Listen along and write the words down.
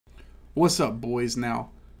What's up, boys? Now,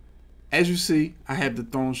 as you see, I have the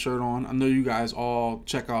Throne shirt on. I know you guys all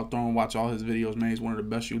check out Throne, watch all his videos, man. He's one of the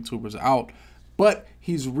best YouTubers out. But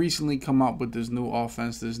he's recently come out with this new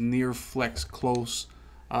offense, this near close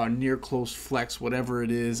flex, whatever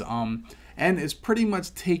it is. And it's pretty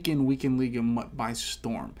much taken Weekend League by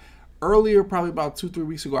storm. Earlier, probably about 2-3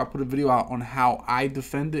 weeks ago, I put a video out on how I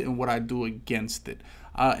defend it and what I do against it.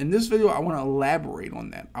 In this video, I want to elaborate on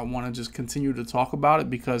that. I want to just continue to talk about it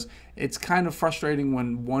because it's kind of frustrating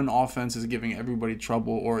when one offense is giving everybody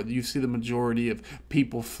trouble, or you see the majority of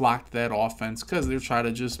people flock to that offense because they're trying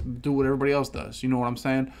to just do what everybody else does. You know what I'm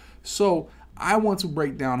saying? So I want to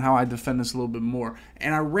break down how I defend this a little bit more.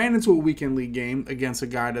 And I ran into a Weekend League game against a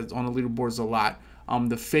guy that's on the leaderboards a lot.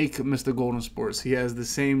 The fake Mr. Golden Sports. He has the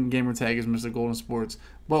same gamer tag as Mr. Golden Sports,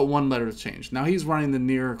 but one letter has changed. Now he's running the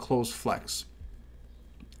near close flex.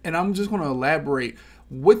 And I'm just going to elaborate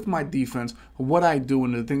with my defense, what I do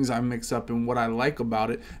and the things I mix up and what I like about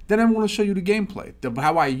it. Then I'm going to show you the gameplay,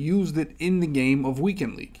 how I used it in the game of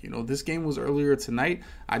Weekend League. You know, this game was earlier tonight.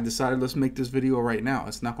 I decided let's make this video right now.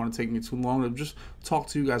 It's not going to take me too long to just talk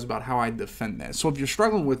to you guys about how I defend that. So if you're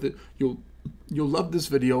struggling with it, you'll love this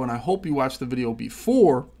video, and I hope you watch the video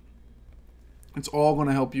before. It's all going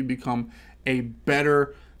to help you become a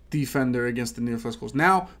better defender against the near flex goals.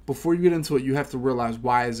 Now, before you get into it, you have to realize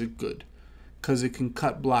why is it good? Because it can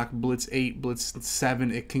cut block blitz 8, blitz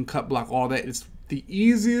 7. It can cut block all that. It's the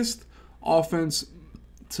easiest offense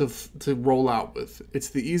to roll out with. It's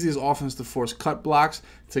the easiest offense to force cut blocks,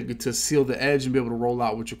 to seal the edge and be able to roll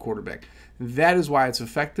out with your quarterback. That is why it's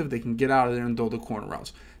effective. They can get out of there and throw the corner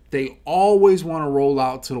routes. They always want to roll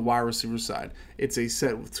out to the wide receiver side. It's a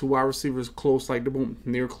set with two wide receivers close, like the boom,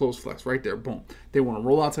 near close flex, right there, boom. They want to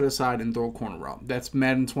roll out to the side and throw a corner route. That's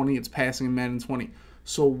Madden 20. It's passing in Madden 20.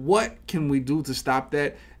 So what can we do to stop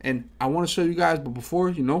that? And I want to show you guys, but before,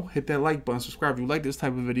 hit that like button, subscribe if you like this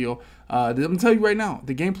type of video. I'm going to tell you right now,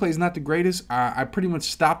 the gameplay is not the greatest. I pretty much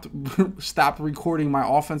stopped recording my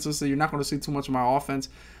offenses, so you're not going to see too much of my offense.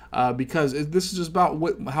 Because this is just about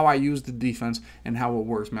how I use the defense and how it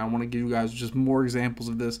works, man. I want to give you guys just more examples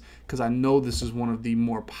of this because I know this is one of the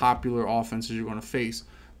more popular offenses you're going to face.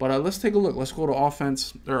 But let's take a look. Let's go to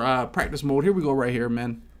offense or practice mode. Here we go right here,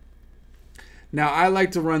 man. Now, I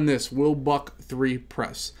like to run this Will Buck 3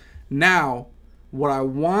 press. Now, what I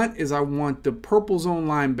want is I want the purple zone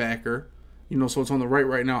linebacker. So it's on the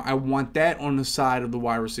right now. I want that on the side of the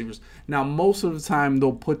wide receivers. Now, most of the time,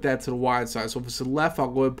 they'll put that to the wide side. So if it's the left, I'll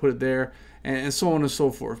go ahead and put it there, and so on and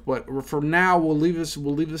so forth. But for now, we'll leave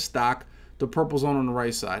the stock, the purple zone on the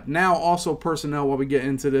right side. Now, also personnel, while we get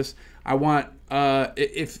into this, I want,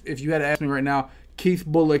 if you had to ask me right now, Keith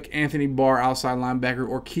Bullock, Anthony Barr, outside linebacker,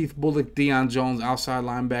 or Keith Bullock, Deion Jones, outside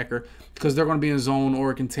linebacker, because they're going to be in zone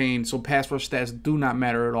or contained, so pass rush stats do not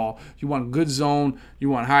matter at all. You want good zone,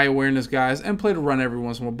 you want high awareness guys, and play to run every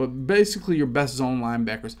once in a while, but basically your best zone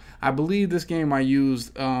linebackers. I believe this game I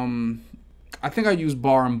used, I think I used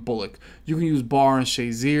Barr and Bullock. You can use Barr and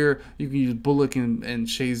Shazier, you can use Bullock and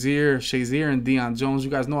Shazier and Deion Jones.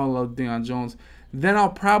 You guys know I love Deion Jones. Then I'll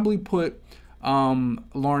probably put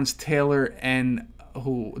Lawrence Taylor and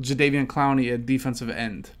Jadeveon Clowney at defensive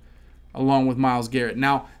end, along with Myles Garrett.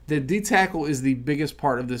 Now, the D tackle is the biggest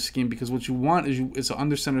part of this scheme because what you want is it's an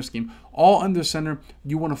under center scheme. All under center,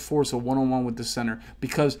 you want to force a one-on-one with the center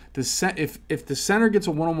because if the center gets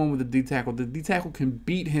a one-on-one with the D tackle can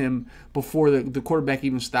beat him before the quarterback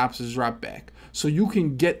even stops his drop back. So you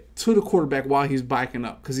can get to the quarterback while he's biking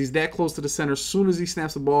up because he's that close to the center. As soon as he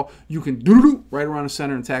snaps the ball, you can do right around the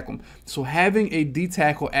center and tackle him. So having a D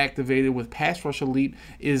tackle activated with pass rush elite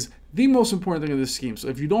is the most important thing in this scheme. So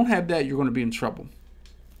if you don't have that, you're going to be in trouble.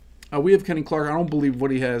 We have Kenny Clark. I don't believe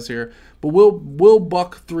what he has here. But Will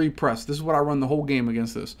Buck 3 press. This is what I run the whole game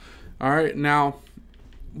against this. All right, now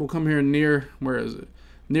we'll come here near, where is it?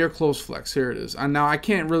 Near close flex. Here it is. Now, I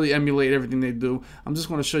can't really emulate everything they do. I'm just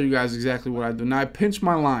going to show you guys exactly what I do. Now, I pinch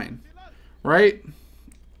my line, right?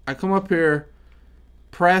 I come up here,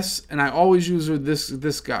 press, and I always use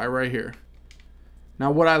this guy right here. Now,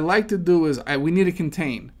 what I like to do is we need to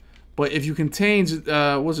contain. But if you contain,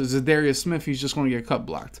 Zadarius Smith, he's just going to get cut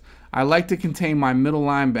blocked. I like to contain my middle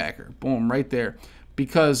linebacker. Boom, right there.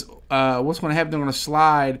 Because what's going to happen, they're going to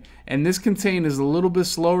slide. And this contain is a little bit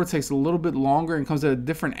slower, takes a little bit longer, and comes at a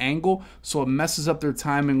different angle. So it messes up their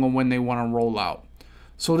timing on when they want to roll out.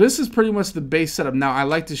 So this is pretty much the base setup. Now, I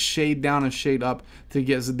like to shade down and shade up to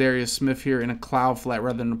get Zadarius Smith here in a cloud flat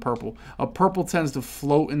rather than a purple. A purple tends to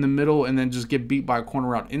float in the middle and then just get beat by a corner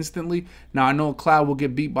route instantly. Now, I know a cloud will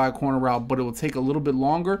get beat by a corner route, but it will take a little bit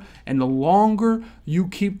longer. And the longer you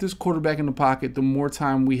keep this quarterback in the pocket, the more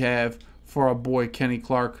time we have for our boy Kenny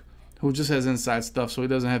Clark, who just has inside stuff, so he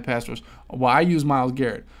doesn't have pass rush. Well, I use Myles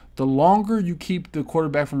Garrett. The longer you keep the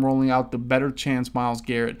quarterback from rolling out, the better chance Myles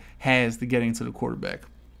Garrett has to getting to the quarterback.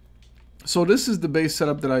 So this is the base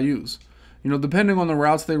setup that I use. You know, depending on the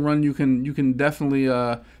routes they run, you can definitely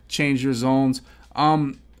change your zones.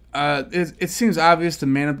 It seems obvious to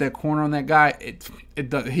man up that corner on that guy.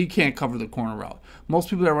 He can't cover the corner route. Most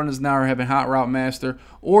people that run this now are having Hot Route Master,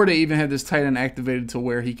 or they even have this tight end activated to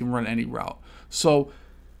where he can run any route. So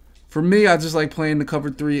for me, I just like playing the cover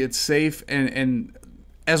 3. It's safe, and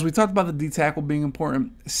as we talked about the D tackle being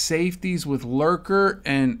important, safeties with Lurker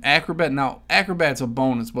and Acrobat. Now, Acrobat's a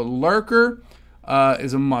bonus, but Lurker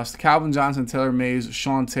is a must. Calvin Johnson, Taylor Mays,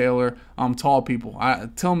 Sean Taylor, tall people.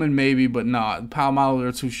 Tillman maybe, but nah. Palomalo,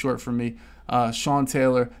 they're too short for me. Sean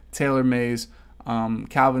Taylor, Taylor Mays,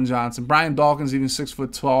 Calvin Johnson, Brian Dawkins, even 6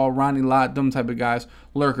 foot tall, Ronnie Lott, them type of guys.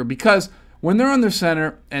 Lurker, because when they're under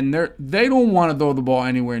center and they don't want to throw the ball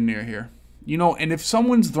anywhere near here. You know, and if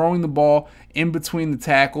someone's throwing the ball in between the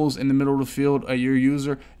tackles in the middle of the field, your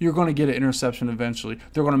user, you're going to get an interception eventually.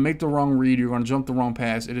 They're going to make the wrong read. You're going to jump the wrong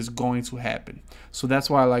pass. It is going to happen. So that's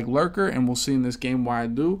why I like Lurker, and we'll see in this game why I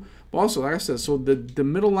do. But also, like I said, so the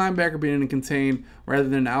middle linebacker being in contain rather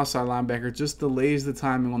than the outside linebacker just delays the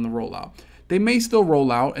timing on the rollout. They may still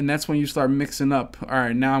roll out, and that's when you start mixing up. All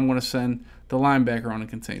right, now I'm going to send the linebacker on a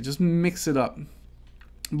contain. Just mix it up.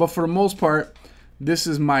 But for the most part, this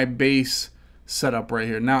is my base setup right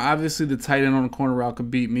here. Now, obviously, the tight end on the corner route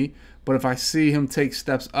could beat me, but if I see him take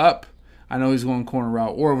steps up, I know he's going corner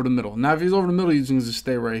route or over the middle. Now, if he's over the middle, you can just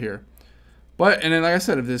stay right here. And then, like I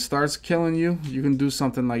said, if this starts killing you, you can do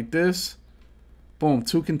something like this. Boom,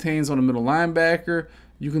 2 contains on the middle linebacker.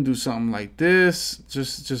 You can do something like this.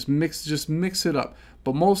 Just mix it up.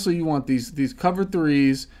 But mostly you want these cover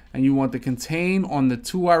 3s, and you want the contain on the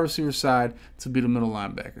 2 wide receiver side to be the middle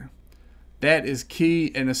linebacker. That is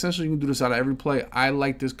key, and essentially you can do this out of every play. I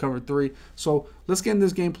like this cover 3. So let's get in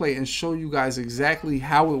this gameplay and show you guys exactly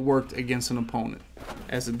how it worked against an opponent,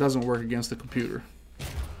 as it doesn't work against the computer.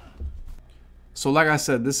 So like I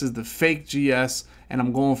said, this is the fake GS, and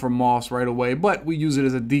I'm going for Moss right away, but we use it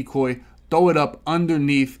as a decoy. Throw it up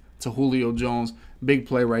underneath to Julio Jones. Big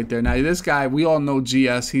play right there. Now this guy, we all know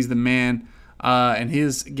GS. He's the man. And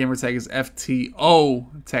his gamer tag is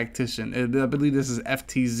FTO Tactician. I believe this is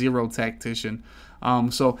FT0 Tactician.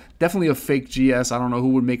 So definitely a fake GS. I don't know who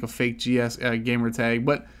would make a fake GS gamer tag,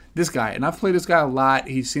 but this guy, and I've played this guy a lot.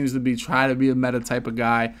 He seems to be trying to be a meta type of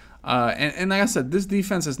guy. And like I said, this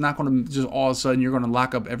defense is not going to just all of a sudden you're going to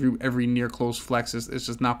lock up every near close flex. It's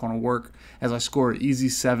just not going to work. As I score an easy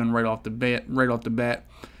 7 right off the bat.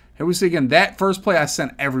 Here we see again, that first play I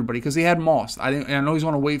sent everybody because he had Moss. I know he's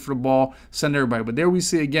going to wait for the ball, send everybody. But there we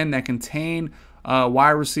see again that contain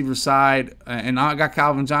wide receiver side. And I got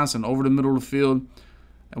Calvin Johnson over the middle of the field.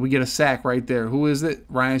 And we get a sack right there. Who is it?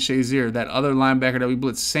 Ryan Shazier, that other linebacker that we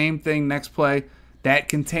blitzed. Same thing next play. That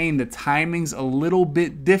contained, the timing's a little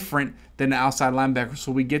bit different than the outside linebacker.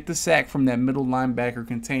 So we get the sack from that middle linebacker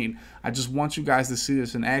contained. I just want you guys to see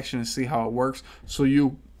this in action and see how it works so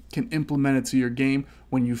you can implement it to your game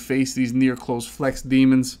when you face these near close flex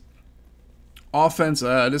demons. Offense,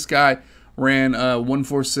 this guy ran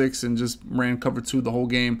 1-4-6 and just ran cover 2 the whole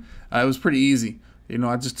game. It was pretty easy. You know,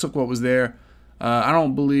 I just took what was there. I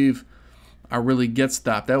don't believe I really get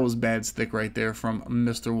stopped. That was bad stick right there from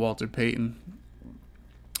Mr. Walter Payton.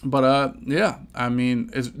 But yeah, I mean,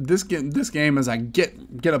 this game as I get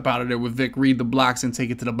up out of there with Vic, read the blocks and take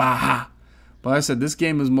it to the Baja. But like I said, this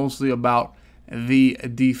game is mostly about the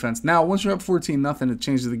defense. Now, once you're up 14-0, it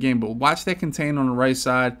changes the game. But watch that contain on the right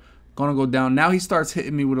side. Gonna go down. Now he starts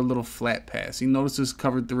hitting me with a little flat pass. He notices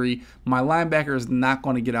cover 3. My linebacker is not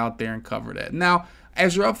going to get out there and cover that. Now,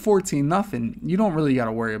 as you're up 14-0, you don't really got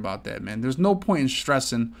to worry about that, man. There's no point in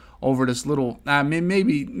stressing over this little. I mean,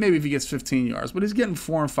 maybe if he gets 15 yards, but he's getting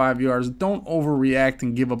 4 and 5 yards. Don't overreact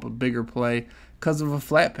and give up a bigger play because of a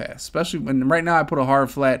flat pass. Especially when right now I put a hard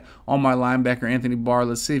flat on my linebacker Anthony Barr.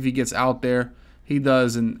 Let's see if he gets out there. He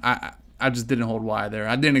does, and I just didn't hold wide there.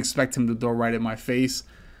 I didn't expect him to throw right at my face.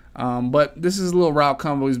 But this is a little route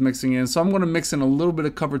combo he's mixing in. So I'm going to mix in a little bit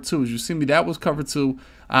of cover 2. As you see me, that was cover 2.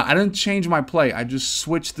 I didn't change my play. I just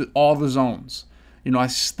switched all the zones. You know, I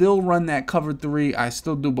still run that cover 3. I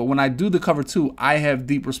still do. But when I do the cover 2, I have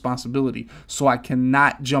deep responsibility. So I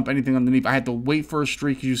cannot jump anything underneath. I had to wait for a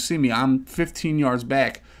streak. As you see me, I'm 15 yards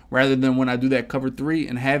back. Rather than when I do that cover 3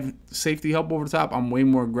 and have safety help over the top, I'm way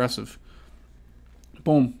more aggressive.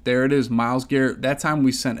 Boom, there it is, Myles Garrett. That time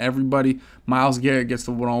we sent everybody. Myles Garrett gets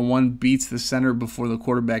the one-on-one, beats the center before the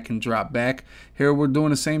quarterback can drop back. Here we're doing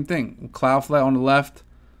the same thing. Cloud flat on the left.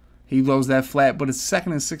 He lows that flat, but it's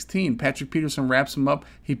 2nd and 16. Patrick Peterson wraps him up.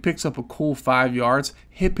 He picks up a cool 5 yards.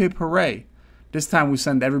 Hip, hip, hooray. This time we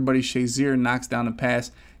send everybody. Shazier knocks down the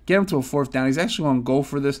pass. Get him to a 4th down. He's actually going to go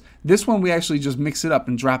for this. This one we actually just mix it up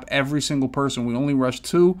and drop every single person. We only rush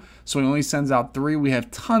 2, so he only sends out 3. We have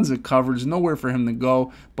tons of coverage, nowhere for him to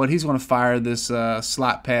go, but he's going to fire this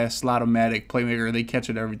slot pass, slot-o-matic playmaker. They catch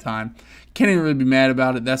it every time. Can't even really be mad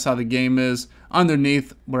about it. That's how the game is.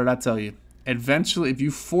 Underneath, what did I tell you? Eventually, if you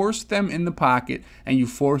force them in the pocket and you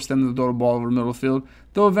force them to throw the ball over the middle of the field,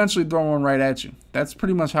 they'll eventually throw one right at you. That's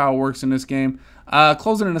pretty much how it works in this game.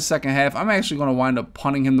 Closing in the second half, I'm actually going to wind up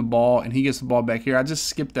punting him the ball, and he gets the ball back here. I just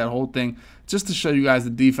skipped that whole thing just to show you guys the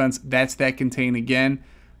defense. That's that contain again.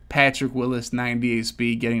 Patrick Willis, 98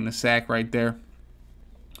 speed, getting the sack right there.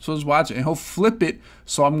 So just watch it, and he'll flip it,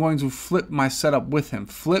 so I'm going to flip my setup with him.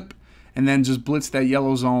 Flip, and then just blitz that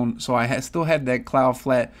yellow zone, so I still had that cloud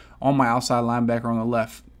flat on my outside linebacker on the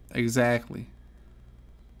left. Exactly.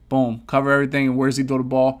 Boom. Cover everything, and where's he throw the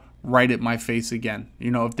ball? Right at my face again.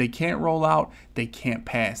 You know, if they can't roll out, they can't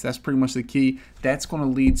pass. That's pretty much the key. That's going to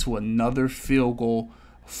lead to another field goal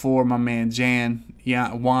for my man Jan,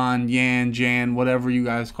 Jan, whatever you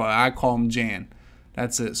guys call it. I call him Jan.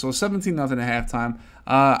 That's it. So 17-0 at halftime.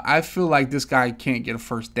 I feel like this guy can't get a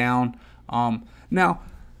first down. Now,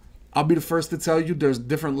 I'll be the first to tell you there's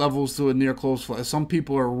different levels to a near close flash. Some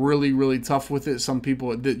people are really, really tough with it. Some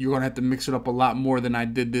people, you're going to have to mix it up a lot more than I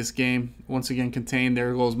did this game. Once again, contained.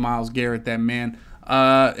 There goes Myles Garrett, that man.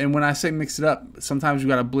 And when I say mix it up, sometimes you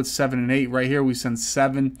got to blitz 7 and 8. Right here, we send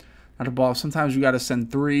 7 at the ball. Sometimes you got to send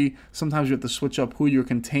 3. Sometimes you have to switch up who your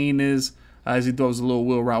contain is as he throws a little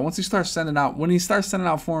wheel route. Once he starts sending out, when he starts sending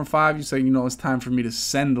out 4 and 5, you say, you know, it's time for me to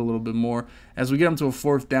send a little bit more. As we get him to a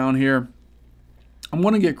 4th down here, I'm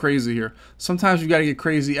going to get crazy here. Sometimes you got to get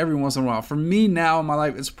crazy every once in a while. For me now in my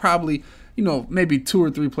life, it's probably, you know, maybe 2 or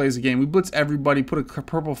 3 plays a game. We blitz everybody, put a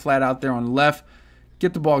purple flat out there on the left,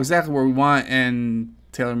 get the ball exactly where we want, and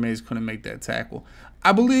Taylor Mays couldn't make that tackle.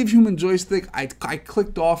 I believe human joystick, I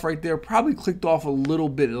clicked off right there, probably clicked off a little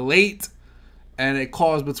bit late, and it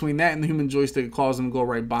caused, between that and the human joystick, it caused him to go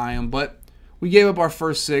right by him. But we gave up our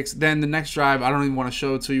first 6. Then the next drive, I don't even want to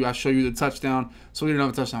show it to you. I show you the touchdown, so we didn't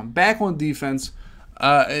have a touchdown. Back on defense.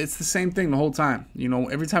 It's the same thing the whole time. You know,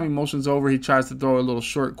 every time he motions over, he tries to throw a little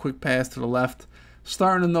short, quick pass to the left.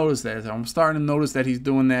 Starting to notice that. I'm starting to notice that he's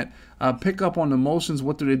doing that. Pick up on the motions.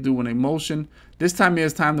 What do they do when they motion? This time he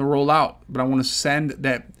has time to roll out, but I want to send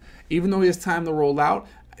that. Even though he has time to roll out,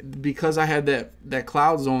 because I had that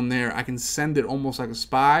cloud zone there, I can send it almost like a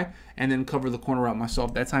spy and then cover the corner route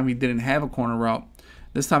myself. That time he didn't have a corner route.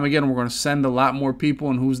 This time again, we're going to send a lot more people,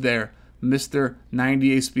 and who's there? Mr.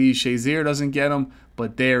 98 speed. Shazier doesn't get him,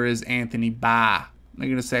 but there is Anthony Barr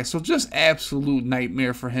making a sack. So just absolute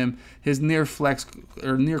nightmare for him. His near flex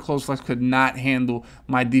or near close flex could not handle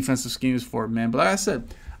my defensive schemes for it, man. But like I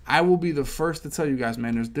said, I will be the first to tell you guys,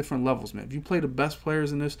 man, there's different levels, man. If you play the best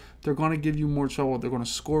players in this, they're going to give you more trouble. They're going to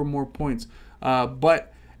score more points.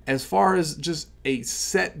 But as far as just a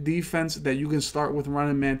set defense that you can start with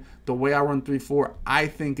running, man, the way I run 3-4, I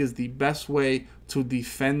think is the best way to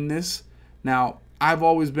defend this. Now, I've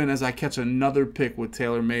always been as I catch another pick with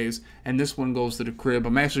Taylor Mays, and this one goes to the crib.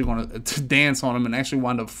 I'm actually going to dance on him and actually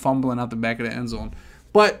wind up fumbling out the back of the end zone.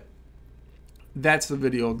 But that's the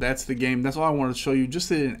video. That's the game. That's all I wanted to show you.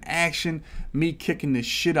 Just in action, me kicking the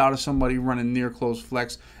shit out of somebody running near close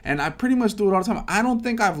flex. And I pretty much do it all the time. I don't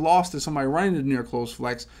think I've lost to somebody running the near close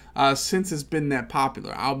flex since it's been that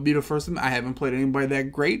popular. I'll be the first one. I haven't played anybody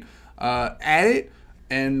that great at it.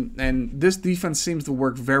 And this defense seems to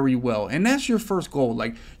work very well. And that's your first goal.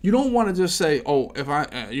 Like, you don't want to just say, oh, if I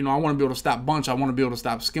want to be able to stop Bunch, I want to be able to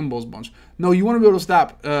stop Skimbo's Bunch. No, you want to be able to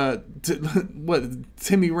stop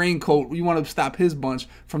Timmy Raincoat. You want to stop his bunch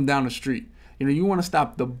from down the street. You know, you want to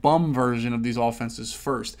stop the bum version of these offenses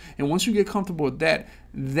first. And once you get comfortable with that,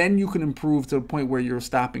 then you can improve to the point where you're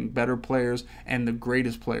stopping better players and the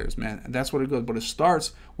greatest players, man. And that's what it goes. But it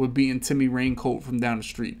starts with beating Timmy Raincoat from down the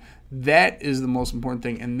street. That is the most important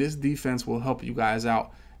thing, and this defense will help you guys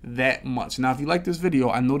out that much. Now, if you like this video,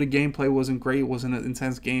 I know the gameplay wasn't great. It wasn't an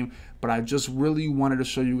intense game, but I just really wanted to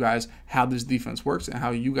show you guys how this defense works and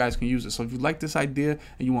how you guys can use it. So if you like this idea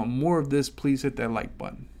and you want more of this, please hit that like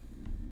button.